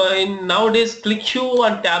 in nowadays QlikView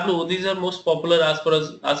and Tableau. These are most popular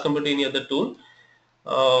as compared to any other tool.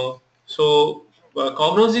 Uh, so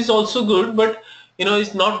Cognos is also good, but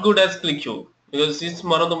it's not good as QlikView, because it's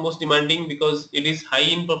one of the most demanding, because it is high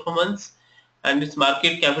in performance and its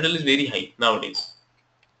market capital is very high nowadays.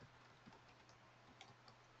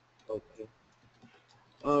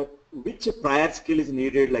 Okay. Which prior skill is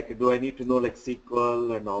needed? Like, do I need to know like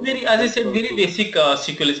SQL and all? Very, as I said, very basic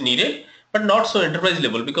SQL is needed, but not so enterprise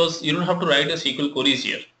level, because you don't have to write a SQL queries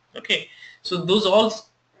here. Okay, so those all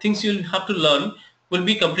things you'll have to learn will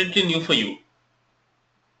be completely new for you.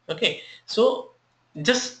 Okay, so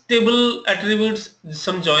just table attributes,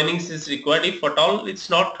 some joinings is required. If at all it's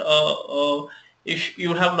not, if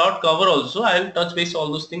you have not covered also, I'll touch base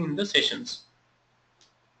all those things in the sessions.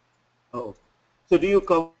 Oh, so do you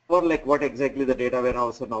cover like what exactly the data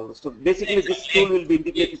warehouse and all this? So basically, this tool will be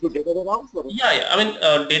integrated to data warehouse, or? Yeah. I mean,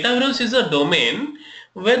 data warehouse is a domain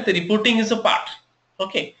where the reporting is a part.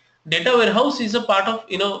 Okay, data warehouse is a part of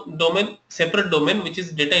domain, separate domain, which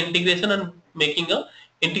is data integration and making a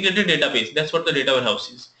integrated database. That's what the data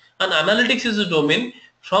warehouse is. And analytics is a domain.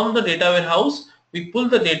 From the data warehouse, we pull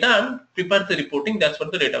the data and prepare the reporting. That's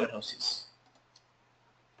what the data warehouse is.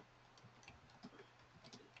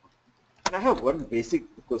 And I have one basic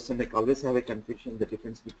question. Like, I always have a confusion the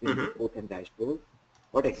difference between report and dashboard.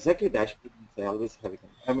 What exactly dashboard means? I always have a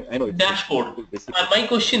confusion. I mean, I know it's Dashboard. basic. And my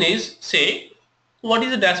question is, say, what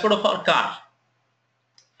is the dashboard of our car?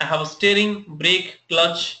 I have a steering, brake,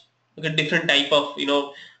 clutch, okay, different type of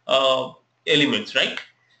elements, right?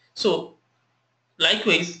 So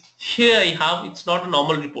likewise, here I have, it's not a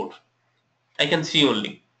normal report. I can see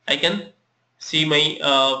only. I can see my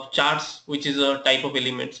charts, which is a type of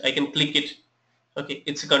elements. I can click it. Okay,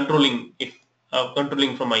 it's controlling, if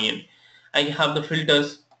controlling from my end. I have the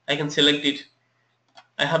filters. I can select it.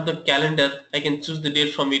 I have the calendar. I can choose the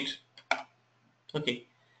date from it. Okay,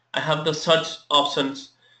 I have the search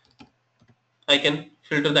options. I can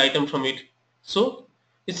filter the item from it. So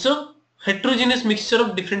it's a heterogeneous mixture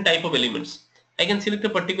of different type of elements. I can select a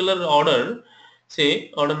particular order,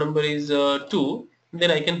 say order number is 2,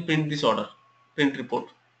 then I can print this order, print report.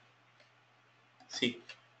 See,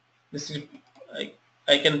 this is,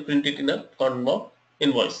 I can print it in a form of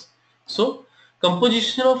invoice. So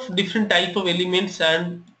composition of different type of elements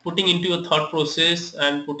and putting into your thought process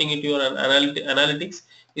and putting into your analytics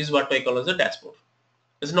is what I call as a dashboard.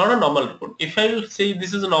 It's not a normal report. If I will say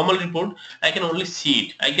this is a normal report, I can only see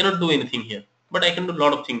it. I cannot do anything here, but I can do a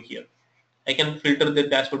lot of things here. I can filter the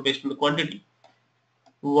dashboard based on the quantity.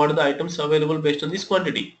 What are the items available based on this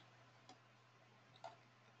quantity?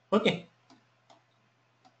 Okay.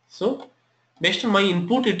 So based on my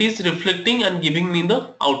input, it is reflecting and giving me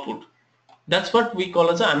the output. That's what we call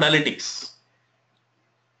as analytics.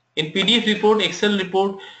 In PDF report, Excel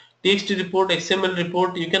report, TXT report, XML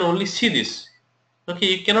report, you can only see this. Okay,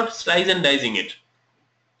 you cannot slice and dicing it.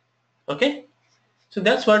 Okay. So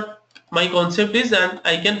that's what my concept is, and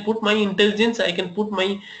I can put my intelligence, I can put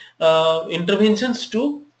my interventions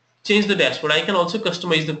to change the dashboard. I can also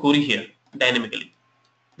customize the query here dynamically.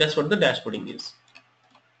 That's what the dashboarding is.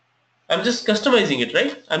 I'm just customizing it,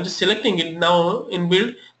 right? I'm just selecting it now in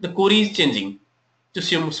build. The query is changing to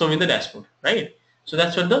show me the dashboard, right? So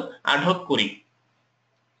that's what the ad hoc query.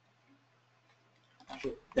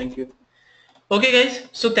 Thank you. Okay guys,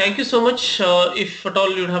 so thank you so much. If at all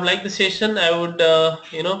you would have liked the session, I would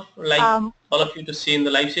like all of you to see in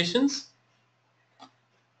the live sessions.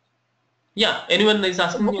 Yeah, anyone is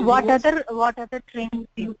asking me what anything other trainings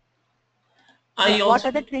do you else? what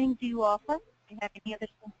other trainings do you offer? Do you have any other?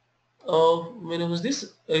 Who's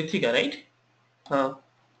this? Ritika, right?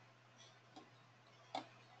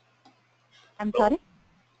 I'm sorry.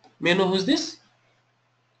 May I know who's this?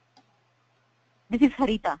 This is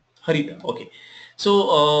Harita. Harita. Okay.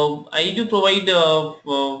 So I do provide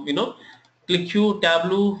QlikView,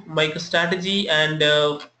 Tableau, MicroStrategy, and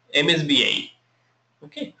MSBI.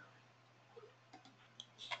 Okay.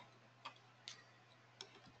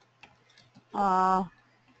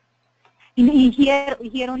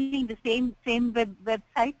 Here only in the same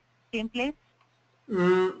website, same place.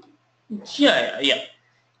 Yeah.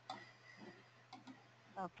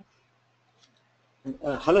 Okay.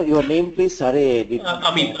 Hello, your name please? Sorry.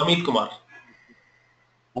 Amit Kumar.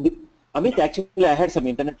 Amit, actually, I had some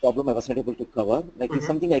internet problem. I was not able to cover. Like, is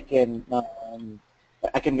something I can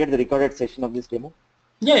get the recorded session of this demo?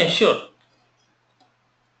 Yeah, sure.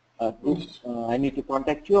 I need to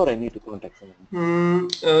contact you, or I need to contact someone?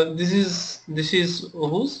 This is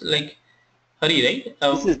who's like Hari, right?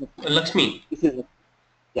 This is Lakshmi. This is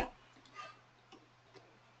yeah.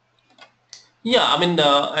 Yeah, I mean,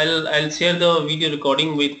 I'll share the video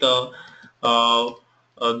recording with the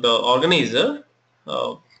organizer.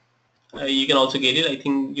 You can also get it. I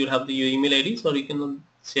think you have your email ID, so you can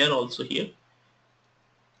share also here.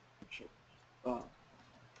 Sure.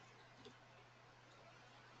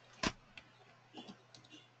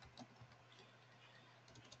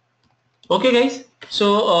 Okay, guys.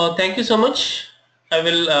 So thank you so much. I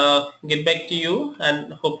will get back to you,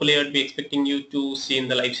 and hopefully I'll be expecting you to see in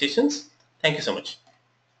the live sessions. Thank you so much.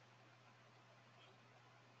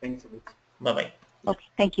 Thanks, Amit. Bye-bye. Okay,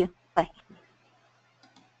 thank you.